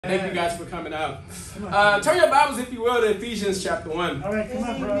Thank you guys for coming out. Turn your Bibles, if you will, to Ephesians chapter 1. All right, come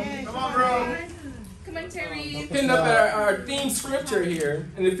on, bro. Come on, bro. Come on, Tyré. Putting up our theme scripture here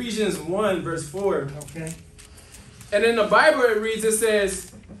in Ephesians 1, verse 4. Okay. And in the Bible it reads, it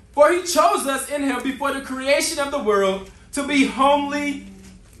says, "For he chose us in him before the creation of the world to be homely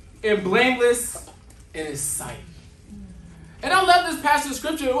and blameless in his sight." And I love this passage of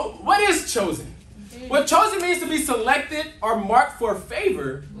scripture. What is chosen? What chosen means to be selected or marked for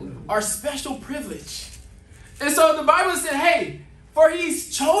favor or special privilege. And so the Bible said, hey, for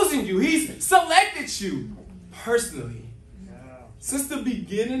he's chosen you. He's selected you personally. Since the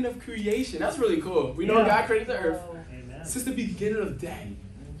beginning of creation. That's really cool. We know God created the earth. Amen. Since the beginning of day,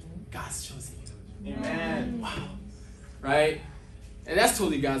 God's chosen you. Amen. Wow. Right? And that's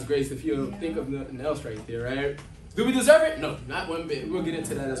totally God's grace if you think of nothing else right there, right? Do we deserve it? No, not one bit. We'll get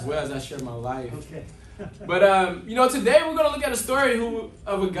into that as well as I share my life. Okay. But, today we're going to look at a story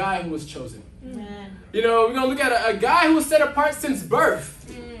of a guy who was chosen. Amen. We're going to look at a guy who was set apart since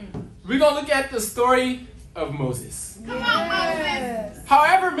birth. We're going to look at the story of Moses. Come on, Moses.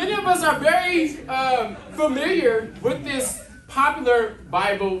 However, many of us are very familiar with this popular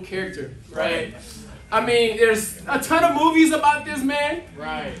Bible character, right? I mean, there's a ton of movies about this man.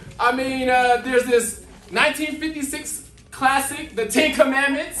 Right. I mean, there's this 1956 classic, The Ten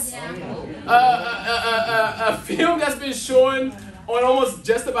Commandments. A film that's been shown on almost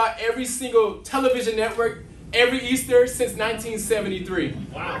just about every single television network every Easter since 1973.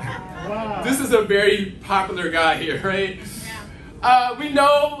 Wow. This is a very popular guy here, right? We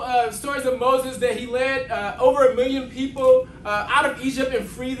know stories of Moses that he led over 1 million people out of Egypt and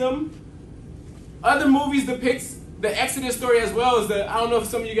freed them. Other movies depicts the Exodus story as well as I don't know if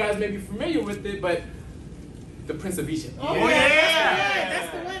some of you guys may be familiar with it, but the Prince of Egypt. Oh, yeah.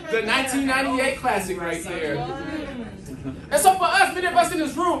 That's the one right The 1998 classic right there. And so for us, many of us in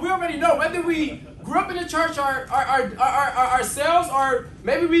this room, we already know whether we grew up in the church ourselves or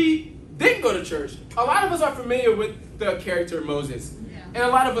maybe we didn't go to church. A lot of us are familiar with the character of Moses. And a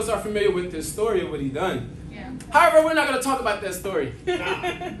lot of us are familiar with this story of what he done. Yeah. However, we're not going to talk about that story.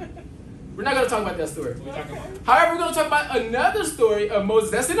 We're not going to talk about that story. However, we're going to talk about another story of Moses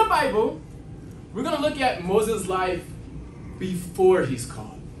that's in the Bible. We're going to look at Moses' life before he's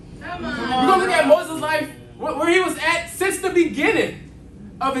called. Come on. We're going to look at Moses' life where he was at since the beginning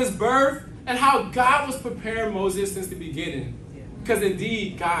of his birth and how God was preparing Moses since the beginning. Because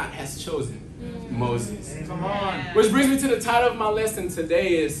indeed, God has chosen Moses. Come on. Which brings me to the title of my lesson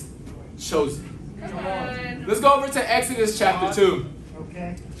today is Chosen. Come on. Let's go over to Exodus chapter 2.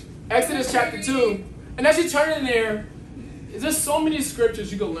 Okay. Exodus chapter 2. And as you turn in there, there's so many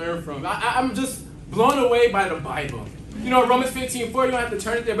scriptures you can learn from. I'm just blown away by the Bible. Romans 15:4, you don't have to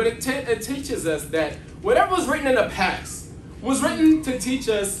turn it there, but it teaches us that whatever was written in the past was written to teach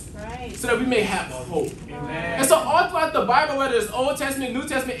us so that we may have hope. Amen. And so all throughout the Bible, whether it's Old Testament, New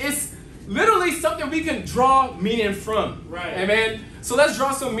Testament, it's literally something we can draw meaning from. Right. Amen? So let's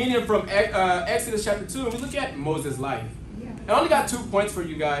draw some meaning from Exodus chapter 2, and we look at Moses' life. I only got 2 points for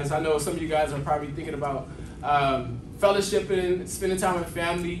you guys. I know some of you guys are probably thinking about fellowshipping, spending time with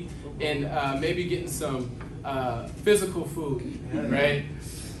family, and maybe getting some physical food, right?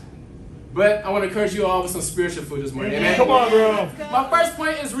 But I want to encourage you all with some spiritual food this morning. Amen? Come on, bro. My first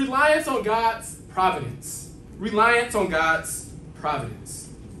point is reliance on God's providence. Reliance on God's providence.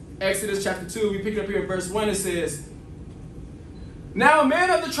 Exodus chapter 2, we pick it up here in verse 1. It says, "Now a man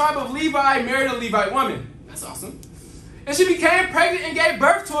of the tribe of Levi married a Levite woman." That's awesome. "And she became pregnant and gave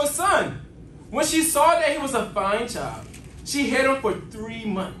birth to a son. When she saw that he was a fine child, she hid him for 3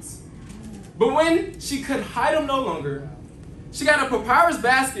 months. But when she could hide him no longer, she got a papyrus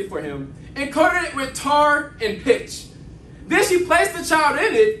basket for him and coated it with tar and pitch. Then she placed the child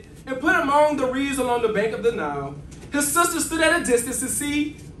in it and put him among the reeds along the bank of the Nile. His sister stood at a distance to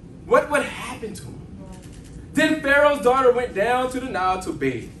see what would happen to him. Then Pharaoh's daughter went down to the Nile to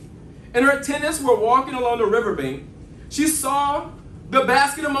bathe. And her attendants were walking along the riverbank. She saw the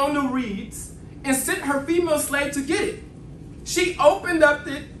basket among the reeds and sent her female slave to get it. She opened up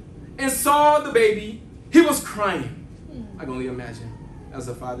it and saw the baby. He was crying. I can only imagine as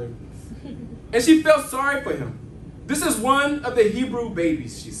a father. And she felt sorry for him. This is one of the Hebrew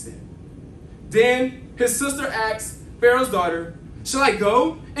babies, she said. Then his sister asked Pharaoh's daughter, "Shall I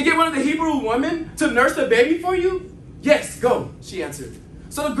go and get one of the Hebrew women to nurse the baby for you?" "Yes, go," she answered.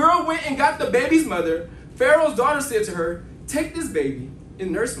 So the girl went and got the baby's mother. Pharaoh's daughter said to her, "Take this baby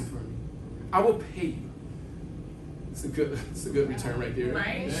and nurse him for me. I will pay you." It's a good return right there.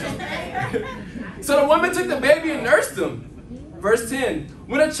 Right. So the woman took the baby and nursed him. Verse 10,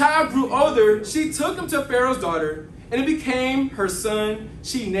 "When a child grew older, she took him to Pharaoh's daughter, and it became her son.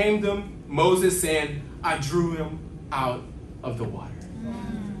 She named him Moses, saying, I drew him out of the water.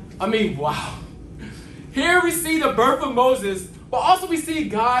 I mean, wow. Here we see the birth of Moses, but also we see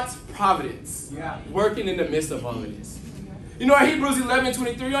God's providence working in the midst of all of this. You know, in Hebrews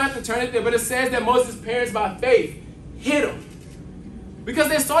 11:23, you don't have to turn it there, but it says that Moses' parents by faith hid him because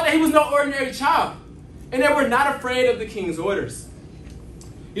they saw that he was no ordinary child, and they were not afraid of the king's orders.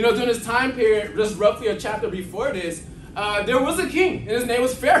 You know, during this time period, just roughly a chapter before this, there was a king, and his name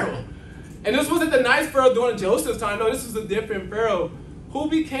was Pharaoh. And this wasn't the nice Pharaoh during Joseph's time. No, this was a different Pharaoh who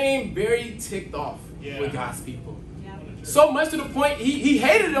became very ticked off with God's people. Yeah. So much to the point, he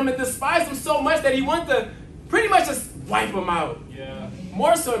hated them and despised them so much that he wanted to pretty much just wipe them out. Yeah.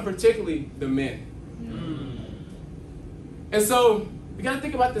 More so, and particularly the men. And so, we got to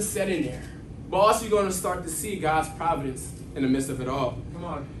think about the setting there. But also, you're going to start to see God's providence in the midst of it all. Come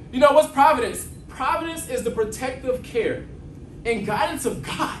on. You know, what's providence? Providence is the protective care and guidance of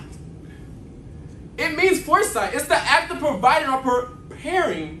God. It means foresight. It's the act of providing or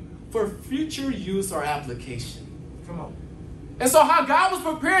preparing for future use or application. Come on. And so how God was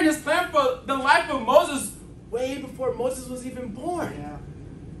preparing his plan for the life of Moses way before Moses was even born. Yeah.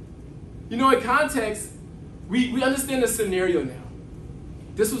 You know, in context, we understand the scenario now.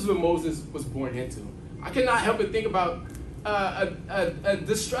 This was what Moses was born into. I cannot help but think about a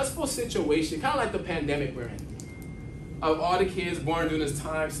distressful situation, kind of like the pandemic we're in, of all the kids born during this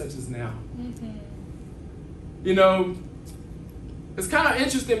time such as now. Mm-hmm. You know, it's kind of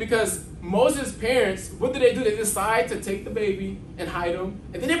interesting because Moses' parents, what did? They decide to take the baby and hide him,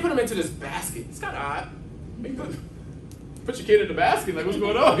 and then they put him into this basket. It's kind of odd. Put your kid in the basket, like what's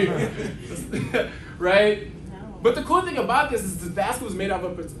going on here? Right? No. But the cool thing about this is the basket was made out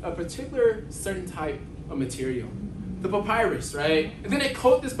of a particular certain type of material. The papyrus, right? And then they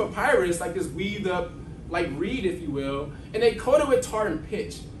coat this papyrus, like this weaved up, like reed, if you will, and they coat it with tar and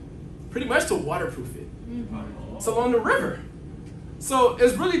pitch, pretty much to waterproof it. Mm-hmm. It's along the river. So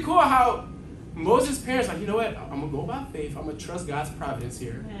it's really cool how Moses' parents, like, you know what? I'm going to go by faith. I'm going to trust God's providence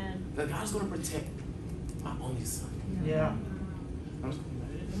here. Man. That God's going to protect my only son. Yeah. I'm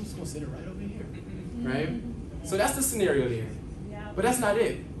just going to sit it right over here. Right? So that's the scenario there. Yeah. But that's not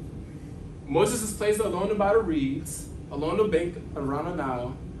it. Moses is placed alone by the reeds, along the bank around the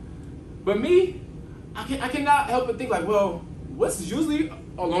Nile. But me, I cannot help but think like, well, what's usually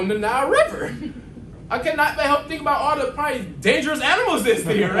along the Nile River? I cannot help think about all the probably dangerous animals that's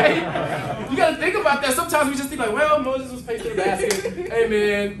there, right? You got to think about that. Sometimes we just think like, well, Moses was placed in a basket. Hey,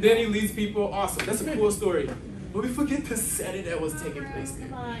 man, then he leads people. Awesome. That's a cool story. But we forget the setting that was taking place there.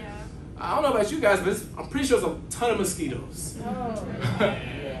 I don't know about you guys, but I'm pretty sure there's a ton of mosquitoes. Oh.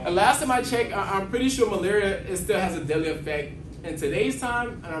 And last time I checked, I'm pretty sure malaria it still has a deadly effect in today's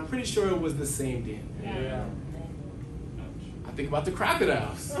time, and I'm pretty sure it was the same then. Yeah. I think about the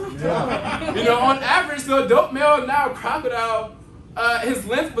crocodiles. Yeah. You know, on average, the adult male now crocodile, his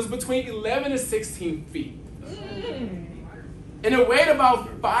length was between 11 and 16 feet. And it weighed about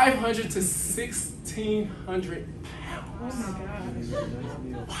 500 to 1,600 pounds. Oh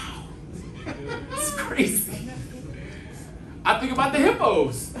my God. Wow. It's crazy. I think about the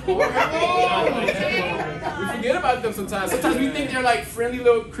hippos. We forget about them sometimes. Sometimes we think they're like friendly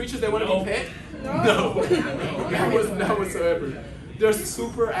little creatures that want to be pet. No. Not whatsoever. They're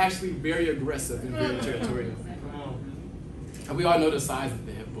super, actually very aggressive and very territorial. And we all know the size of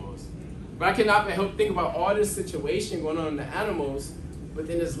the hippos. But I cannot help think about all this situation going on in the animals, but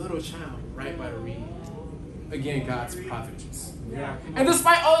then this little child right by the reed. Again, God's providence. Yeah. And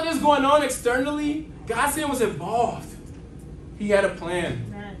despite all of this going on externally, God's hand was involved. He had a plan.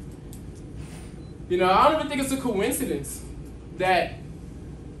 You know, I don't even think it's a coincidence that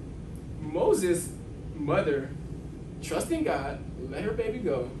Moses' mother, trusting God, let her baby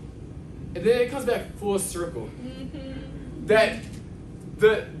go. And then it comes back full circle. Mm-hmm. That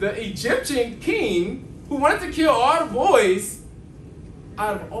the Egyptian king who wanted to kill all the boys,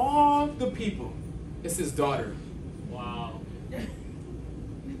 out of all the people, it's his daughter. Wow.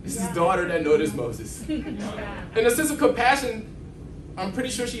 It's his daughter that noticed Moses. In a sense of compassion, I'm pretty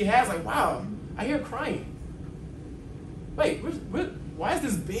sure she has, like, wow, I hear crying. Wait, why is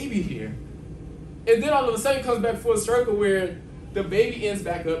this baby here? And then all of a sudden it comes back full circle where the baby ends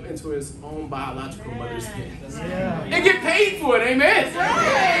back up into his own biological mother's hands. Yeah. And get paid for it, amen?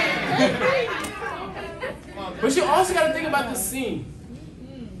 But you also got to think about the scene.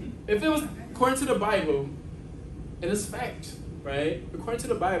 If it was according to the Bible, and it's fact, right? According to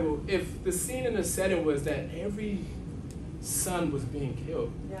the Bible, if the scene and the setting was that every son was being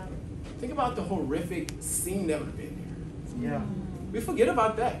killed, think about the horrific scene that would have been there. Yeah. We forget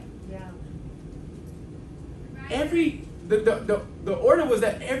about that. Yeah. the order was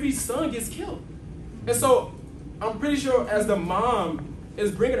that every son gets killed. And so I'm pretty sure as the mom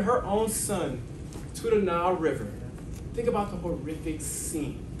is bringing her own son to the Nile River, think about the horrific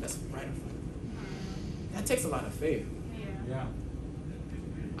scene that's right in front of her. That takes a lot of faith. Yeah.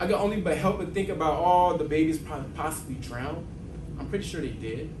 I can only but help but think about all the babies possibly drowned. I'm pretty sure they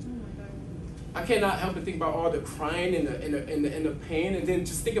did. I cannot help but think about all the crying and the pain, and then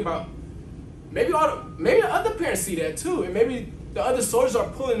just think about maybe the other parents see that too, and maybe the other soldiers are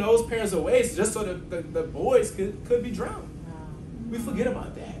pulling those parents away just so that the boys could be drowned. We forget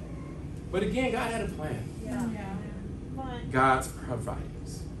about that. But again, God had a plan. God's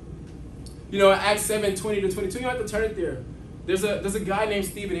providence. You know, in Acts 7:20 to 22, you don't have to turn it there. There's a guy named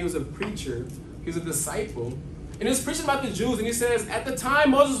Stephen. He was a preacher. He was a disciple. And he was preaching about the Jews. And he says, at the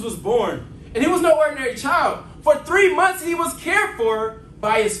time Moses was born, and he was no ordinary child. For 3 months he was cared for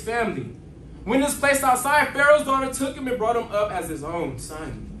by his family. When he was placed outside, Pharaoh's daughter took him and brought him up as his own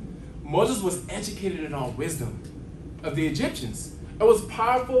son. Moses was educated in all wisdom of the Egyptians and was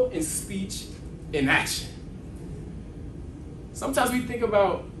powerful in speech and action. Sometimes we think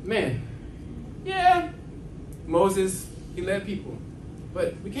about, man, yeah, Moses, he led people.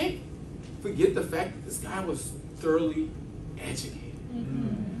 But we can't forget the fact that this guy was thoroughly educated.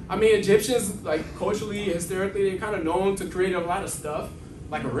 I mean, Egyptians, like culturally, historically, they're kind of known to create a lot of stuff,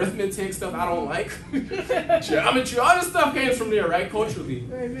 like arithmetic stuff I don't like. Geometry, all this stuff came from there, right, culturally.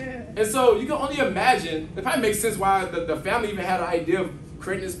 Amen. And so you can only imagine, it probably makes sense why the family even had an idea of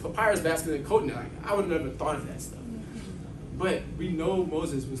creating this papyrus basket and coating it. Like, I would have never thought of that stuff. But we know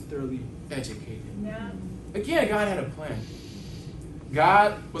Moses was thoroughly educated. Yeah. Again, God had a plan.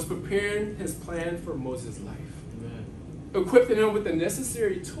 God was preparing his plan for Moses' life. Equipping him with the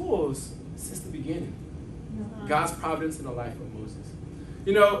necessary tools since the beginning. God's providence in the life of Moses.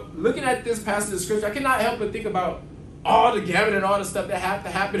 You know, looking at this passage of scripture, I cannot help but think about all the gamut and all the stuff that had to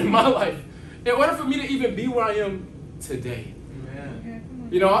happen in my life in order for me to even be where I am today. Amen.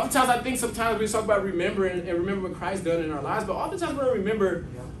 You know, oftentimes I think sometimes we talk about remembering and remember what Christ done in our lives, but oftentimes we don't remember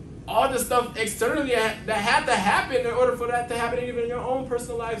all the stuff externally that had to happen in order for that to happen even in your own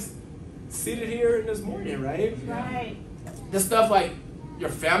personal lives seated here in this morning, right? Right. The stuff like your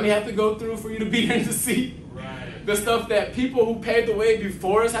family had to go through for you to be here in the seat. Right. The stuff that people who paved the way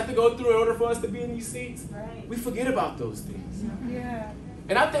before us had to go through in order for us to be in these seats. Right. We forget about those things. Yeah.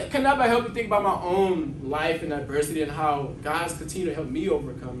 And I cannot but help me think about my own life and adversity and how God's continued to help me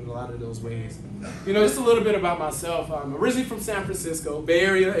overcome in a lot of those ways. You know, just a little bit about myself. I'm originally from San Francisco, Bay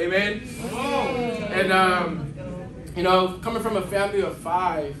Area, amen? And, you know, coming from a family of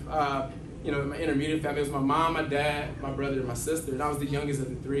 5, you know, my intermediate family, it was my mom, my dad, my brother, and my sister, and I was the youngest of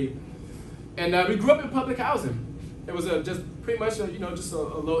the 3. And we grew up in public housing. It was just pretty much a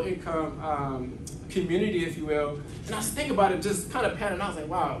low-income community, if you will. And I was thinking about it, just kind of panning out. I was like,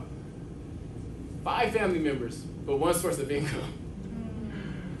 wow, 5 family members, but 1 source of income.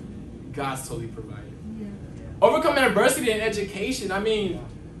 God's totally provided. Overcoming adversity in education. I mean,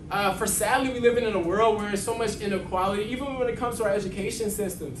 for sadly, we live in a world where there's so much inequality, even when it comes to our education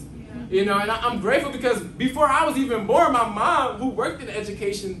systems. You know, and I'm grateful because before I was even born, my mom, who worked in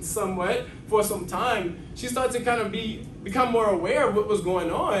education somewhat for some time, she started to kind of become more aware of what was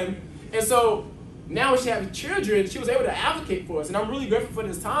going on. And so now when she had children, she was able to advocate for us. And I'm really grateful for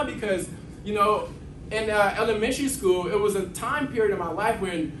this time because, you know, in elementary school, it was a time period in my life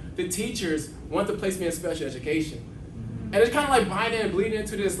when the teachers wanted to place me in special education. And it's kind of like binding and bleeding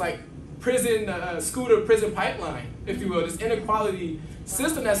into this like prison, school to prison pipeline, if you will, this inequality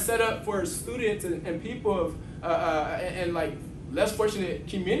system that's set up for students and people of like less fortunate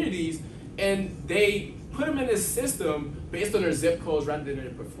communities, and they put them in this system based on their zip codes rather than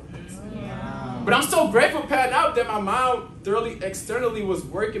their performance. But I'm so grateful, Pat, out that my mom externally was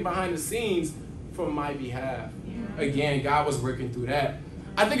working behind the scenes for my behalf. Again, God was working through that.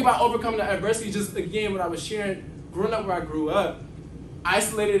 I think about overcoming the adversity, just again, what I was sharing, growing up where I grew up,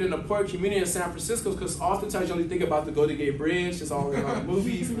 isolated in a poor community in San Francisco, because oftentimes you only think about the Golden Gate Bridge, just all around the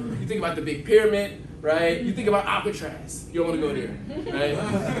movies. You think about the Big Pyramid, right? You think about Alcatraz. You don't want to go there, right?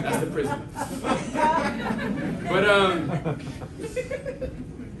 That's the prison. But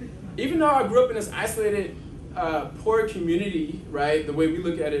even though I grew up in this isolated, poor community, right, the way we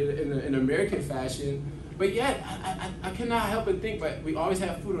look at it in an American fashion, but yet I cannot help but think, but we always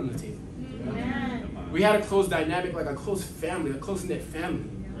have food on the table. We had a close dynamic, like a close family, a close-knit family.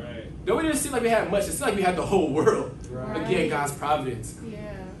 Right. Though we didn't seem like we had much, it seemed like we had the whole world. Right. Again, God's providence.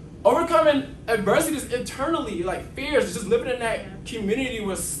 Overcoming adversity is internally, like fears, just living in that community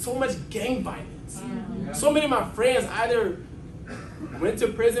with so much gang violence. So many of my friends either went to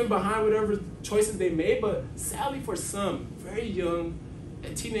prison behind whatever choices they made, but sadly for some, very young,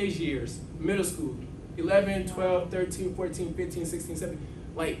 at teenage years, middle school, 11, 12, 13, 14, 15, 16, 17,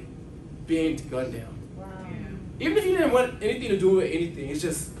 like being gunned down. Wow. Even if you didn't want anything to do with anything, it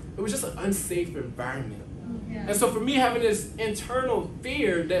was just an unsafe environment. Yeah. And so for me, having this internal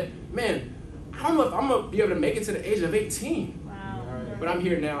fear that, man, I don't know if I'm going to be able to make it to the age of 18. Wow. But I'm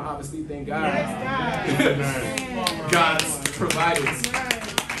here now, obviously, thank God. Yes, God's provided.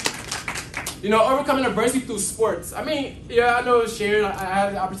 You know, overcoming adversity through sports. I mean, yeah, I know it's shared. I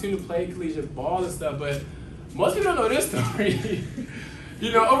had the opportunity to play collegiate ball and stuff, but most people don't know this story.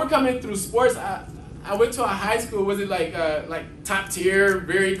 You know, overcoming through sports, I went to a high school, was it like top tier,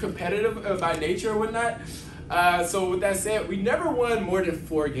 very competitive by nature or whatnot. So with that said, we never won more than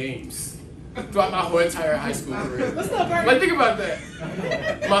 4 games throughout my whole entire high school career. Like, think about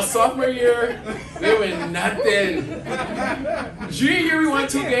that. My sophomore year, we went nothing. Junior year, we won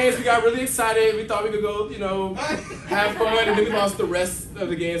 2 games. We got really excited. We thought we could go, you know, have fun, and then we lost the rest of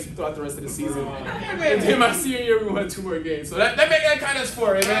the games throughout the rest of the season. And then my senior year, we won 2 more games. So that kind of is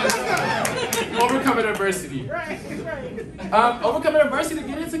for it, man. Overcoming adversity. Overcoming adversity to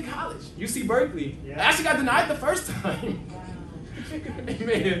get into college. UC Berkeley. I actually got denied the first time.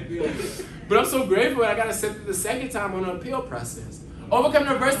 Amen. But I'm so grateful I got accepted the second time on an appeal process. Overcoming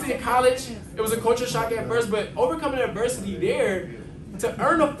adversity in college, it was a culture shock at first, but overcoming adversity there to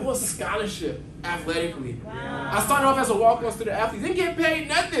earn a full scholarship athletically. I started off as a walk-on student athlete, didn't get paid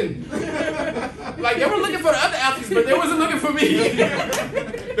nothing. Like, they were looking for the other athletes, but they wasn't looking for me.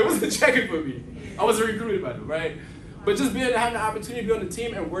 They wasn't checking for me. I wasn't recruited by them, right? But just having the opportunity to be on the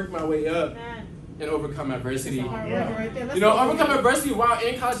team and work my way up and overcome adversity. You know, overcome adversity while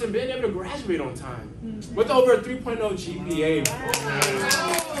in college and being able to graduate on time with over a 3.0 GPA.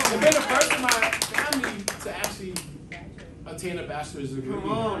 And being the first in my family to actually attain a bachelor's degree.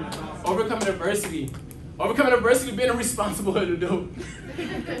 Overcoming adversity. Overcoming adversity, being a responsible adult.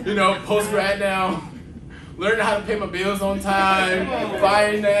 You know, post-grad now. Learning how to pay my bills on time,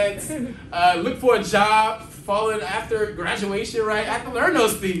 finance, look for a job, following after graduation, right? I have to learn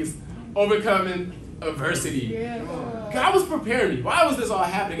those things. Overcoming adversity. God was preparing me. Why was this all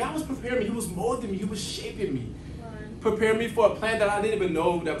happening? God was preparing me. He was molding me. He was shaping me. Preparing me for a plan that I didn't even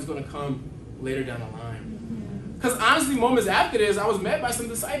know that was going to come later down the line. Because honestly, moments after this, I was met by some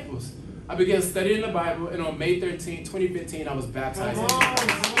disciples. I began studying the Bible, and on May 13, 2015, I was baptized.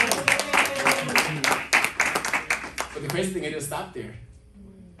 But the crazy thing, it didn't stop there.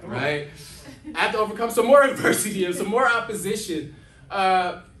 Right? I had to overcome some more adversity and some more opposition.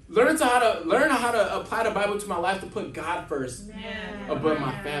 Learn how to apply the Bible to my life to put God first above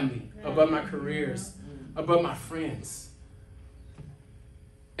my family, above my careers, above my friends.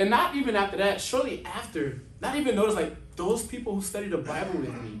 And not even after that, shortly after, not even notice like those people who studied the Bible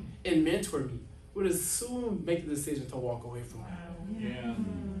with me and mentored me would as soon make the decision to walk away from God.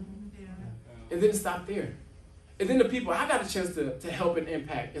 And didn't stop there. And then the people I got a chance to help and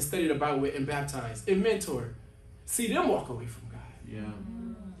impact and study the Bible with and baptize and mentor, see them walk away from God.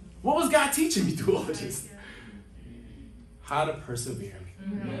 What was God teaching me through all this? How to persevere.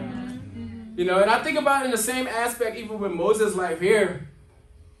 You know, and I think about it in the same aspect even with Moses' life here.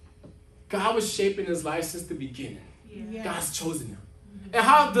 God was shaping his life since the beginning. God's chosen him. And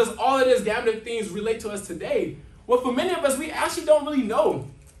how does all of this damning things relate to us today? Well, for many of us, we actually don't really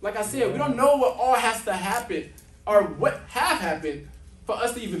know. Like I said, we don't know what all has to happen or what have happened for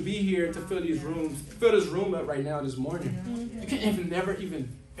us to even be here to fill this room up right now this morning. You can never even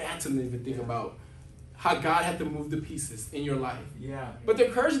fathom to even think about how God had to move the pieces in your life. But the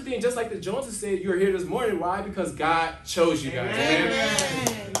encouraging thing, just like the Joneses said, you're here this morning. Why? Because God chose you guys.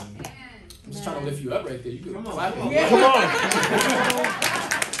 Amen. I'm just trying to lift you up right there. You can clap. Come on.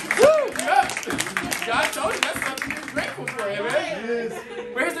 Woo, God chose you. That's something to be grateful for. Amen.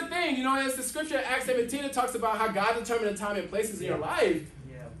 But here's the thing, you know, as the scripture in Acts 17, it talks about how God determined the time and places in your life.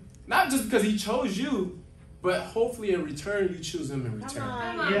 Not just because he chose you, but hopefully in return, you choose him in return.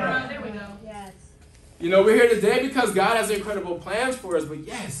 Come on, bro. There we go. Yes. You know, we're here today because God has incredible plans for us, but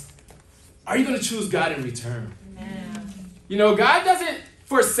yes, are you going to choose God in return? You know, God doesn't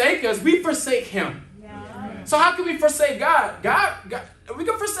forsake us, we forsake him. So how can we forsake God? We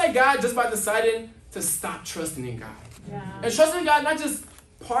can forsake God just by deciding to stop trusting in God. And trusting God, not just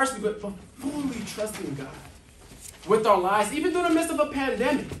partially, but fully trusting God with our lives, even through the midst of a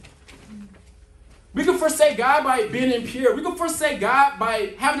pandemic. We can forsake God by being impure. We can forsake God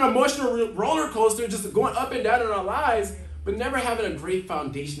by having an emotional roller coaster, just going up and down in our lives, but never having a great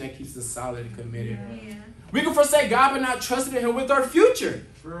foundation that keeps us solid and committed. We can forsake God by not trusting in him with our future.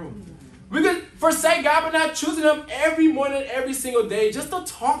 We could forsake God by not choosing Him every morning, every single day, just to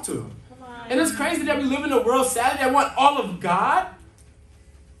talk to Him. And it's crazy that we live in a world, sadly, that want all of God.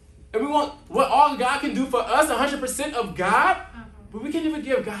 And we want what all God can do for us, 100% of God. But we can't even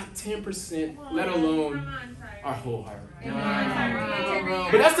give God 10%, let alone our whole heart.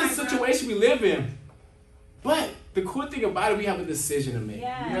 But that's the situation we live in. But the cool thing about it, we have a decision to make.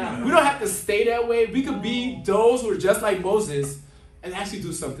 We don't have to stay that way. We could be those who are just like Moses and actually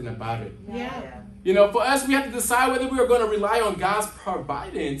do something about it. You know, for us, we have to decide whether we are going to rely on God's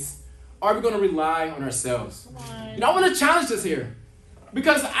providence or are we going to rely on ourselves. You know, I want to challenge this here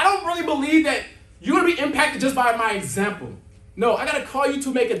because I don't really believe that you're going to be impacted just by my example. No, I got to call you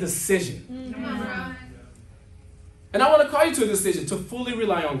to make a decision. And I want to call you to a decision to fully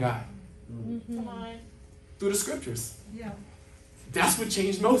rely on God. Through the scriptures. That's what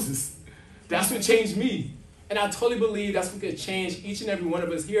changed Moses. That's what changed me. And I totally believe that's what could change each and every one of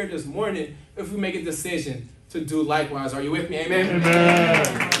us here this morning if we make a decision to do likewise. Are you with me? Amen?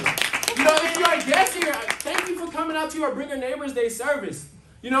 Amen. You know, if you are a guest here, thank you for coming out to our Bring Your Neighbors Day service.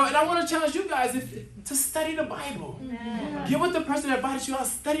 You know, and I want to challenge you guys to study the Bible. Get with the person that invited you out.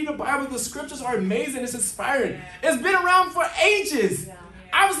 Study the Bible. The scriptures are amazing. It's inspiring. It's been around for ages.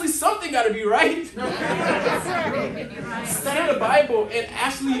 Obviously, something got to be right. Study the Bible and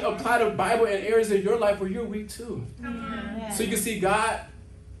actually apply the Bible in areas of your life where you're weak too. So you can see God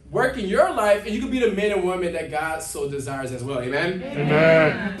work in your life and you can be the men and women that God so desires as well. Amen?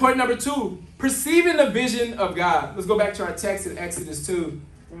 Amen. Point number 2, perceiving the vision of God. Let's go back to our text in Exodus 2.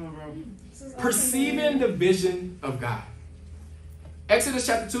 Perceiving the vision of God. Exodus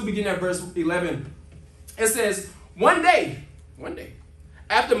chapter 2, beginning at verse 11. It says, one day,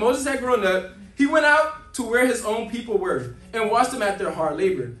 after Moses had grown up, he went out to where his own people were and watched them at their hard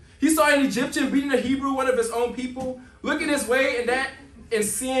labor. He saw an Egyptian beating a Hebrew, one of his own people, looking this way and that and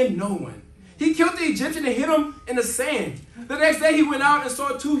seeing no one. He killed the Egyptian and hid him in the sand. The next day he went out and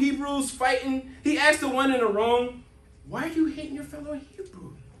saw 2 Hebrews fighting. He asked the one in the wrong, why are you hitting your fellow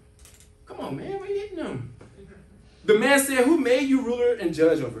Hebrew? Come on, man, why are you hitting him? The man said, who made you ruler and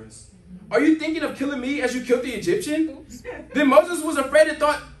judge over us? Are you thinking of killing me as you killed the Egyptian? Then Moses was afraid and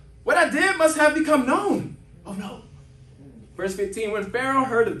thought, what I did must have become known. Oh no. Verse 15, when Pharaoh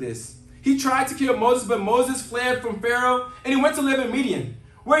heard of this, he tried to kill Moses, but Moses fled from Pharaoh and he went to live in Midian,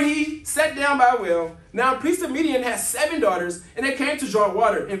 where he sat down by a well. Now a priest of Midian had 7 daughters, and they came to draw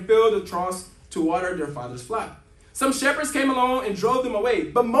water and filled the troughs to water their father's flock. Some shepherds came along and drove them away,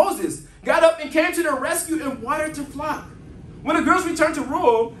 but Moses got up and came to their rescue and watered their flock. When the girls returned to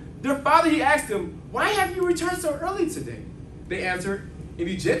rule, their father, he asked them, why have you returned so early today? They answered, an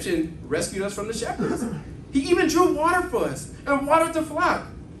Egyptian rescued us from the shepherds. He even drew water for us and watered the flock.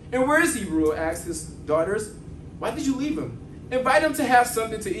 And where is he, Reuel asked his daughters. Why did you leave him? Invite him to have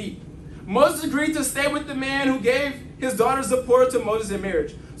something to eat. Moses agreed to stay with the man who gave his daughter Zipporah to Moses in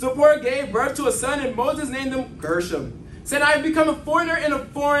marriage. Zipporah gave birth to a son, and Moses named him Gershom, said, I have become a foreigner in a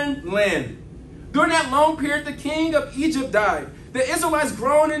foreign land. During that long period, the king of Egypt died. The Israelites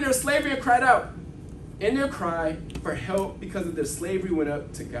groaned in their slavery and cried out. And their cry for help because of their slavery went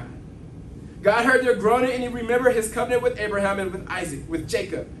up to God. God heard their groaning, and he remembered his covenant with Abraham and with Isaac, with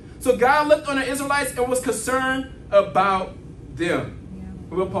Jacob. So God looked on the Israelites and was concerned about them.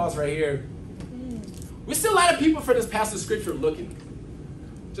 Yeah. We'll pause right here. We see a lot of people for this passage of scripture looking.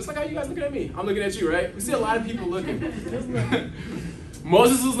 Just like how you guys looking at me. I'm looking at you, right? We see a lot of people looking.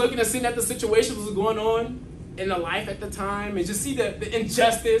 Moses was looking and seeing that the situation was going on in the life at the time and just see the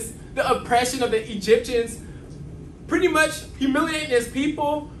injustice, the oppression of the Egyptians, pretty much humiliating his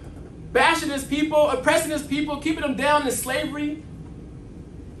people, bashing his people, oppressing his people, keeping them down in slavery.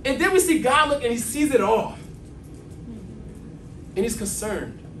 And then we see God look and he sees it all. And he's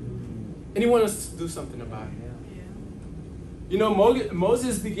concerned. And he wants us to do something about it. You know,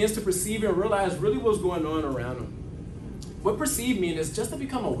 Moses begins to perceive and realize really what's going on around him. What perceive means is just to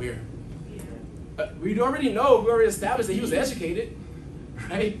become aware. We already established that he was educated,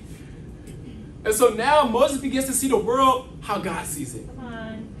 right? And so now Moses begins to see the world how God sees it.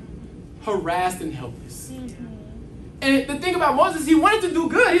 Harassed and helpless. And the thing about Moses, he wanted to do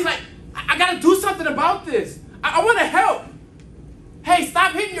good. He's like, I got to do something about this. I want to help. Hey,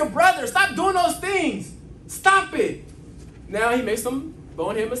 stop hitting your brother. Stop doing those things. Stop it. Now he makes some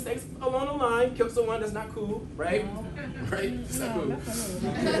bonehead mistakes along the line, killed someone that's not cool, right? Right? It's not cool.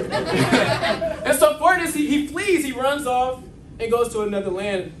 And so for this, he flees, he runs off and goes to another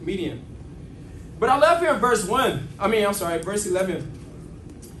land, Midian. But I love here in verse 11.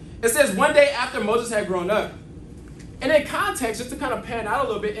 It says, one day after Moses had grown up. And in context, just to kind of pan out a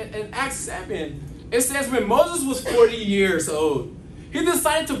little bit, in Acts 7, it says when Moses was 40 years old, He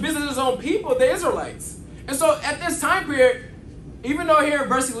decided to visit his own people, the Israelites. And so at this time period, even though here in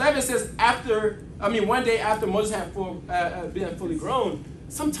verse 11 it says one day after Moses had been fully grown,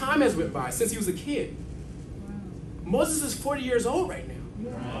 some time has went by since he was a kid. Wow. Moses is 40 years old right now.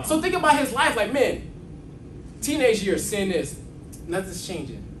 Wow. So think about his life, like, man, teenage years, seeing this, nothing's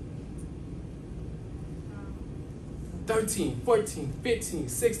changing. 13, 14, 15,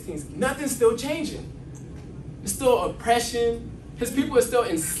 16, nothing's still changing. It's still oppression. His people are still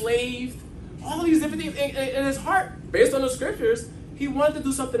enslaved. All these different things. In his heart, based on the scriptures, he wanted to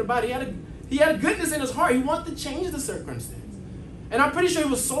do something about it. He had a goodness in his heart. He wanted to change the circumstance. And I'm pretty sure he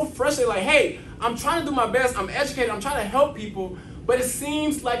was so frustrated, like, hey, I'm trying to do my best. I'm educated. I'm trying to help people. But it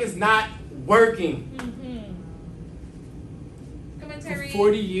seems like it's not working. Come on, Tyré. For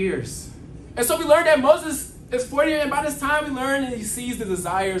 40 years. And so we learned that Moses is 40, and by this time we learn and he sees the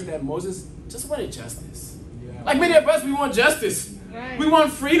desires that Moses just wanted justice. Yeah. Like many of us, we want justice. Right. We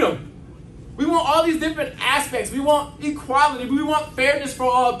want freedom. We want all these different aspects. We want equality. We want fairness for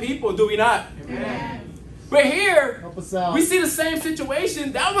all people, do we not? Amen. But here, we see the same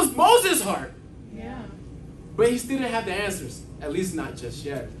situation. That was Moses' heart. Yeah. But he still didn't have the answers, at least not just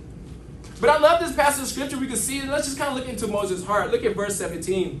yet. But I love this passage of scripture. We can see it. Let's just kind of look into Moses' heart. Look at verse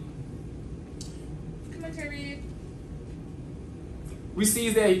 17. Come on, Tyré. We see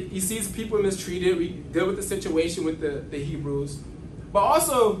that he sees people mistreated. We deal with the situation with the Hebrews. But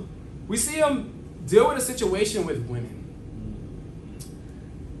also, we see him deal with a situation with women.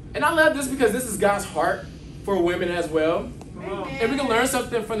 And I love this because this is God's heart for women as well. Amen. And we can learn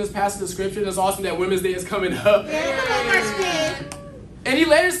something from this passage of scripture. It's awesome that Women's Day is coming up. And he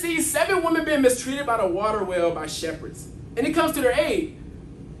later sees 7 women being mistreated by the water well by shepherds. And he comes to their aid.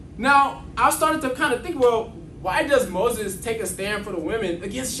 Now, I started to kind of think, well, why does Moses take a stand for the women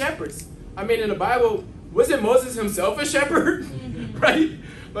against shepherds? I mean, in the Bible, wasn't Moses himself a shepherd? Right?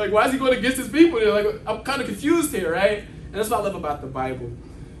 Like, why is he going against his people? They're like, I'm kind of confused here, right? And that's what I love about the Bible.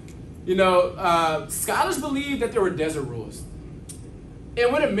 You know, scholars believe that there were desert rules.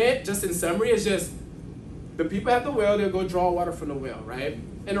 And what it meant, just in summary, is just the people at the well, they'll go draw water from the well, right?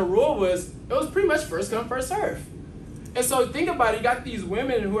 And the rule was, it was pretty much first come, first serve. And so think about it, you got these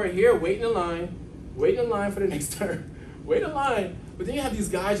women who are here waiting in line for the next turn, wait in line, but then you have these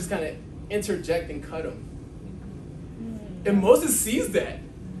guys just kind of interject and cut them. And Moses sees that.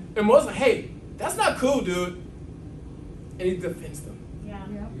 And Moses like, hey, that's not cool, dude. And he defends them. Yeah.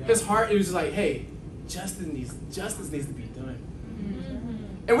 His heart, it was just like, hey, justice needs to be done.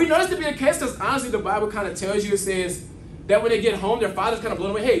 And we know this to be the case because honestly the Bible kind of tells you, it says that when they get home, their father's kind of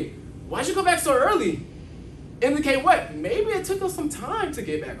blown away. Hey, why'd you go back so early? Indicate what? Maybe it took us some time to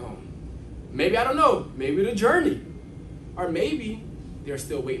get back home. Maybe, I don't know, maybe the journey. Or maybe they're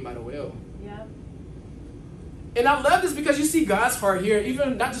still waiting by the well. Yep. And I love this because you see God's heart here,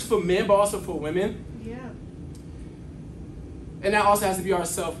 even not just for men, but also for women. Yeah. And that also has to be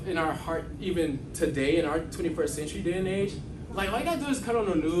ourselves in our heart even today in our 21st century day and age. Like, all you gotta do is cut on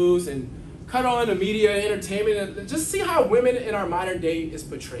the news and cut on the media, entertainment, and just see how women in our modern day is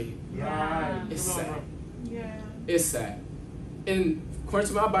portrayed. Yeah. It's sad. Yeah. It's sad. And according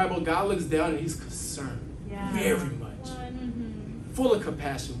to my Bible, God looks down and he's concerned. Yeah. Very much. Full of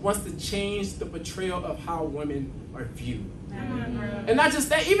compassion. Wants to change the portrayal of how women are viewed. And not just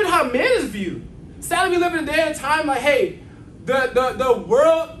that, even how men is viewed. Sadly, we live in a day and time like, hey, the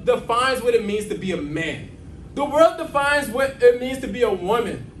world defines what it means to be a man. The world defines what it means to be a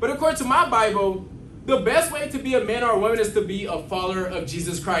woman. But according to my Bible, the best way to be a man or a woman is to be a follower of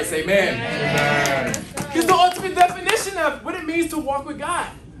Jesus Christ. Amen. Amen. He's the ultimate definition of what it means to walk with God.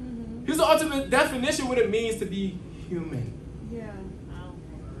 He's the ultimate definition of what it means to be human. Yeah.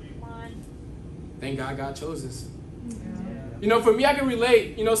 Thank God God chose us. Yeah. You know, for me, I can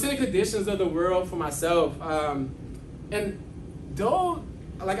relate, you know, seeing the conditions of the world for myself. And though,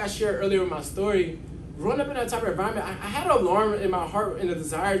 like I shared earlier with my story, growing up in that type of environment, I had an alarm in my heart and a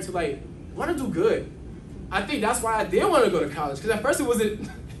desire to like want to do good. I think that's why I did want to go to college, because at first it wasn't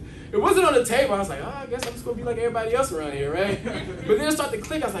on the table. I was like, oh, I guess I'm just gonna be like everybody else around here, right? But then it started to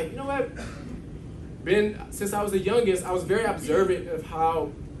click. I was like, you know what? Since I was the youngest, I was very observant of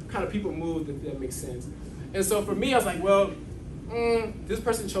how kind of people moved, if that makes sense. And so for me, I was like, well, this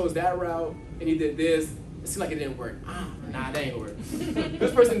person chose that route and he did this. It seemed like it didn't work. Nah, that ain't work.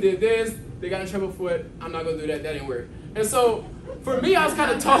 This person did this. They got in trouble for it. I'm not going to do that. That didn't work. And so for me, I was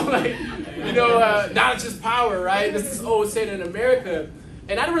kind of taught, like, you know, knowledge is power, right? This is old saying in America.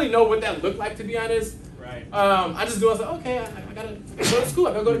 And I didn't really know what that looked like, to be honest. Right. I just knew, I was like, okay, I got to go to school.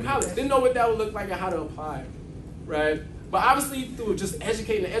 I got to go to college. Didn't know what that would look like and how to apply, right? But obviously through just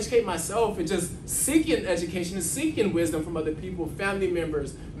educating myself and just seeking education and seeking wisdom from other people, family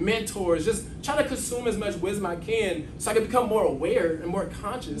members, mentors, just trying to consume as much wisdom I can so I can become more aware and more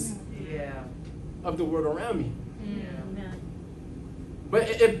conscious of the world around me. But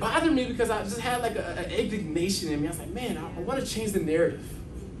it bothered me because I just had like an indignation in me. I was like, man, I want to change the narrative.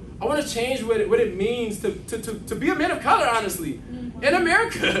 I want to change what it means to be a man of color, honestly, in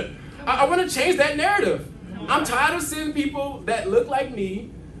America. I want to change that narrative. I'm tired of seeing people that look like me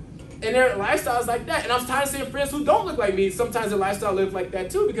and their lifestyles like that. And I'm tired of seeing friends who don't look like me. Sometimes their lifestyle lives like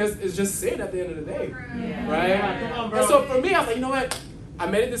that too because it's just sin at the end of the day. Right? Yeah, come on, bro. And so for me, I was like, you know what? I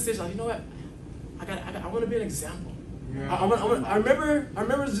made a decision. Like, you know what? I want to be an example. Yeah. I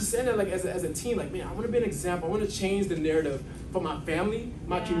remember just saying that like as a teen, like, man, I want to be an example. I want to change the narrative for my family,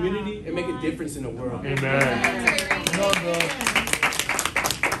 my community, and make a difference in the world. Amen. Come on, bro.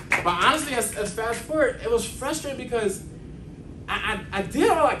 But honestly, as fast forward, it was frustrating because I did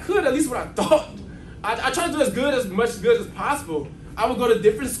all I could, at least what I thought. I tried to do as much good as possible. I would go to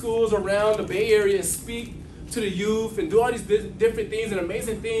different schools around the Bay Area and speak to the youth and do all these different things and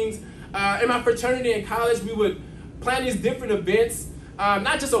amazing things. In my fraternity in college, we would plan these different events,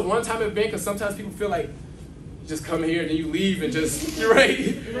 not just a one-time event, because sometimes people feel like you just come here and then you leave and just, you're right.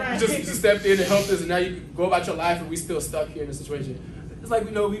 You just stepped in and helped us and now you go about your life and we still stuck here in this situation. It's like,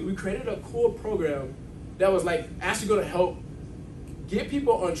 you know, we created a cool program that was like actually going to help get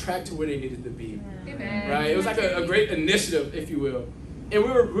people on track to where they needed to be. Amen. Right? It was like a great initiative, if you will. And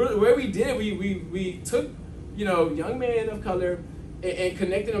where we did, we took, you know, young men of color and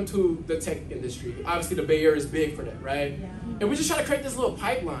connected them to the tech industry. Obviously, the Bay Area is big for that, right? Yeah. And we just try to create this little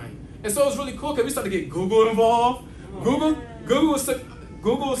pipeline. And so it was really cool because we started to get Google involved. Google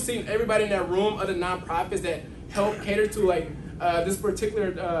was seeing everybody in that room, other nonprofits that help cater to like this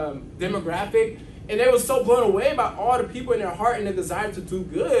particular demographic. And they were so blown away by all the people in their heart and their desire to do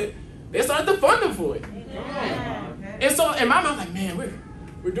good, they started to fund them for it. And so in my mind, I'm like, man,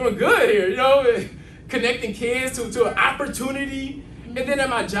 we're doing good here, you know, connecting kids to an opportunity. And then at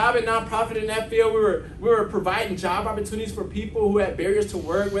my job at nonprofit in that field, we were providing job opportunities for people who had barriers to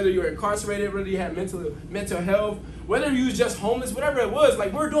work, whether you were incarcerated, whether you had mental health, whether you was just homeless, whatever it was.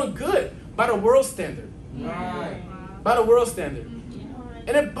 Like, we were doing good by the world standard. Right. By the world standard.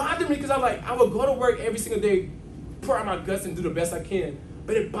 And it bothered me because I would go to work every single day, pour out my guts and do the best I can.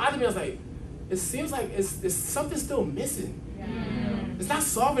 But it bothered me. I was like, it seems like it's something still missing. It's not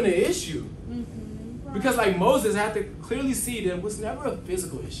solving the issue. Because like Moses, I had to clearly see that it was never a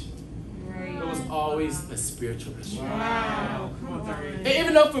physical issue. It was always a spiritual issue. Wow. Come on, Tyré. And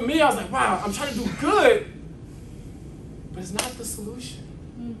even though for me, I was like, wow, I'm trying to do good, but it's not the solution.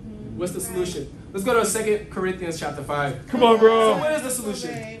 What's the solution? Let's go to 2 Corinthians chapter 5. Come on, bro. So what is the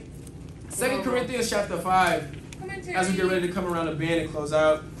solution? 2 Corinthians chapter 5, as we get ready to come around the bend and close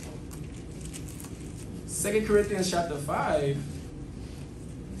out. 2 Corinthians chapter 5.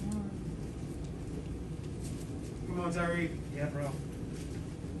 Come on, Tyré. Yeah, bro.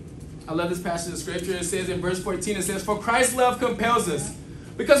 I love this passage of scripture. It says in verse 14, it says, "For Christ's love compels us,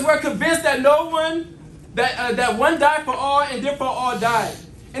 because we're convinced that that one died for all, and therefore all died.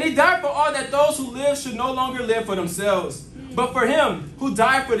 And he died for all, that those who live should no longer live for themselves, but for him who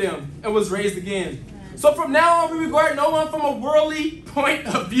died for them and was raised again. So from now on, we regard no one from a worldly point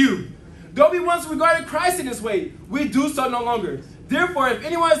of view. Though we once regarded Christ in this way, we do so no longer. Therefore, if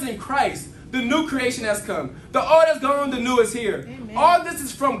anyone is in Christ, the new creation has come. The old has gone, the new is here. Amen. All this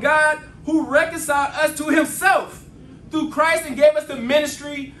is from God, who reconciled us to himself through Christ and gave us the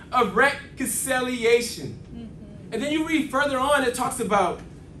ministry of reconciliation." And then you read further on, it talks about,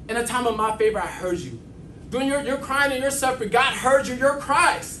 "In a time of my favor, I heard you." During your crying and your suffering, God heard your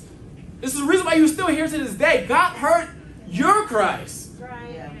cries. This is the reason why you're still here to this day. God heard your cries.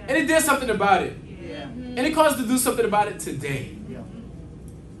 And he did something about it. And he calls us to do something about it today.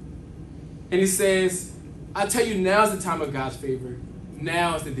 And he says, "I tell you, now is the time of God's favor.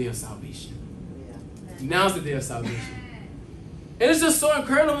 Now is the day of salvation." Now is the day of salvation. And it's just so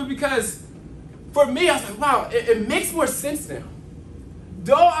incredible because for me, I was like, wow, it makes more sense now.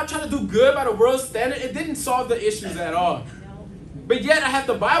 Though I try to do good by the world's standard, it didn't solve the issues at all. But yet I have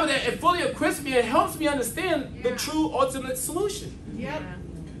the Bible that it fully equips me and helps me understand the true ultimate solution.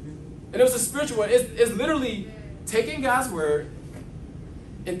 And it was a spiritual one. It's literally taking God's word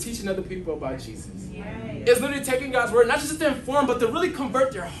and teaching other people about Jesus. It's literally taking God's word, not just to inform, but to really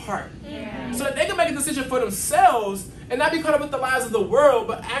convert their heart. So that they can make a decision for themselves and not be caught up with the lies of the world,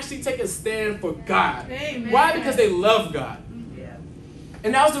 but actually take a stand for God. Why? Because they love God.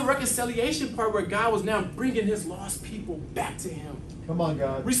 And that was the reconciliation part where God was now bringing his lost people back to him. Come on,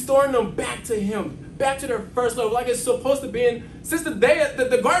 God. Restoring them back to him, back to their first love, like it's supposed to be since the day of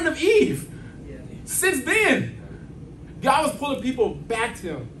the Garden of Eve. Since then, God was pulling people back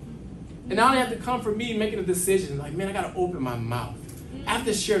to him. And now they have to come for me making a decision. Like, man, I got to open my mouth. I have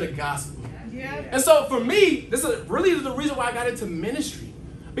to share the gospel. And so for me, this is really the reason why I got into ministry.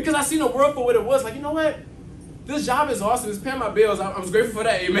 Because I seen the world for what it was. Like, you know what? This job is awesome. It's paying my bills. I was grateful for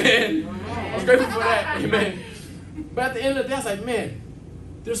that. Amen. I was grateful for that. Amen. But at the end of the day, I was like, man,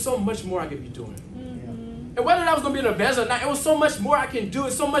 there's so much more I could be doing. And whether that was going to be an evangelist or not, it was so much more I can do.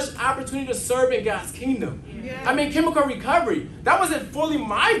 It's so much opportunity to serve in God's kingdom. I mean, chemical recovery, that wasn't fully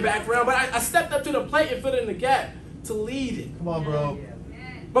my background, but I stepped up to the plate and filled in the gap to lead it. Come on, bro.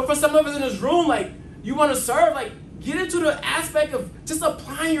 But for some of us in this room, like, you want to serve, like, get into the aspect of just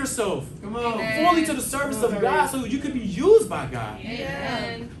applying yourself fully to the service of God so you can be used by God.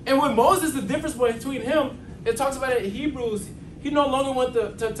 And with Moses, the difference between him, it talks about it in Hebrews, he no longer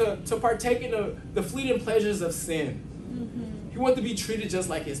wanted to partake in the fleeting pleasures of sin. He wanted to be treated just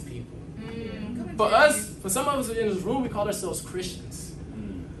like his people. For us, for some of us in this room, we call ourselves Christians.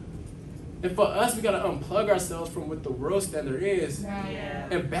 And for us, we got to unplug ourselves from what the world standard is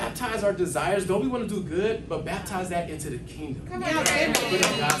and baptize our desires. Don't we want to do good, but baptize that into the kingdom. Come on, So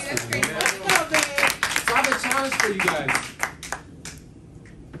I have a challenge for you guys.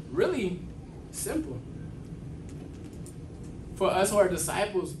 Really simple. For us who are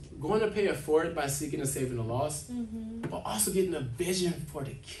disciples, going to pay it forward by seeking and saving the lost, but also getting a vision for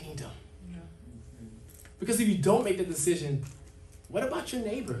the kingdom. Because if you don't make the decision, what about your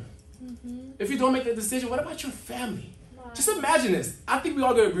neighbor? If you don't make the decision, what about your family? Just imagine this. I think we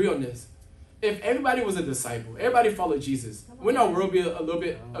all gonna agree on this. If everybody was a disciple, everybody followed Jesus, wouldn't our world be a little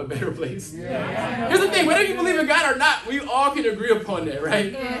bit a better place? Here's the thing, whether you believe in God or not, we all can agree upon that,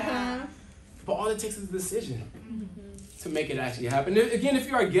 right? But all it takes is a decision to make it actually happen. Again, if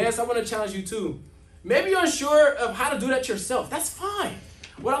you're a guest, I want to challenge you too. Maybe you're unsure of how to do that yourself. That's fine.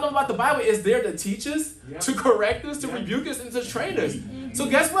 What I love about the Bible is there to teach us, to correct us, to rebuke us, and to train us. So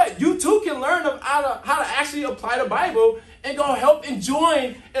guess what? You too can learn of how to actually apply the Bible and go help and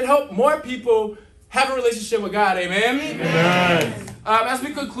join and help more people have a relationship with God. Amen? As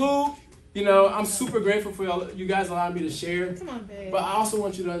we conclude, you know, I'm super grateful for you guys allowing me to share. Come on, babe. But I also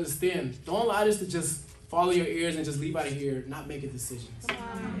want you to understand, don't allow this to just follow your ears and just leave out of here, not making decisions.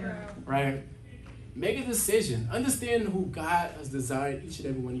 Right? Make a decision. Understand who God has designed each and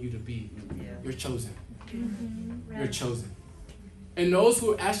every one of you to be. You're chosen. You're chosen. And those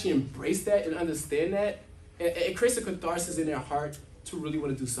who actually embrace that and understand that, it creates a catharsis in their heart to really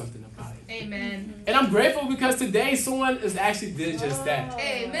want to do something about it. Amen. And I'm grateful because today someone is actually did just that.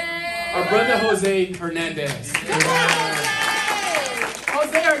 Amen. Our brother Jose Hernandez.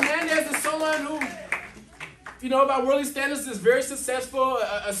 Jose Hernandez is someone who, you know, by worldly standards is very successful,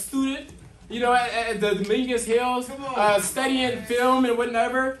 a student, you know, at the Dominguez Hills, studying film and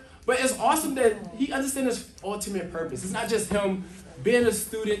whatever. But it's awesome that he understands his ultimate purpose. It's not just him being a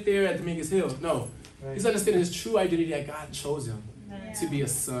student there at Dominguez Hills. No, he's understanding his true identity that God chose him to be a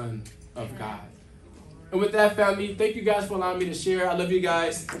son of God. And with that, family, thank you guys for allowing me to share. I love you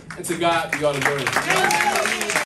guys, and to God be all the glory.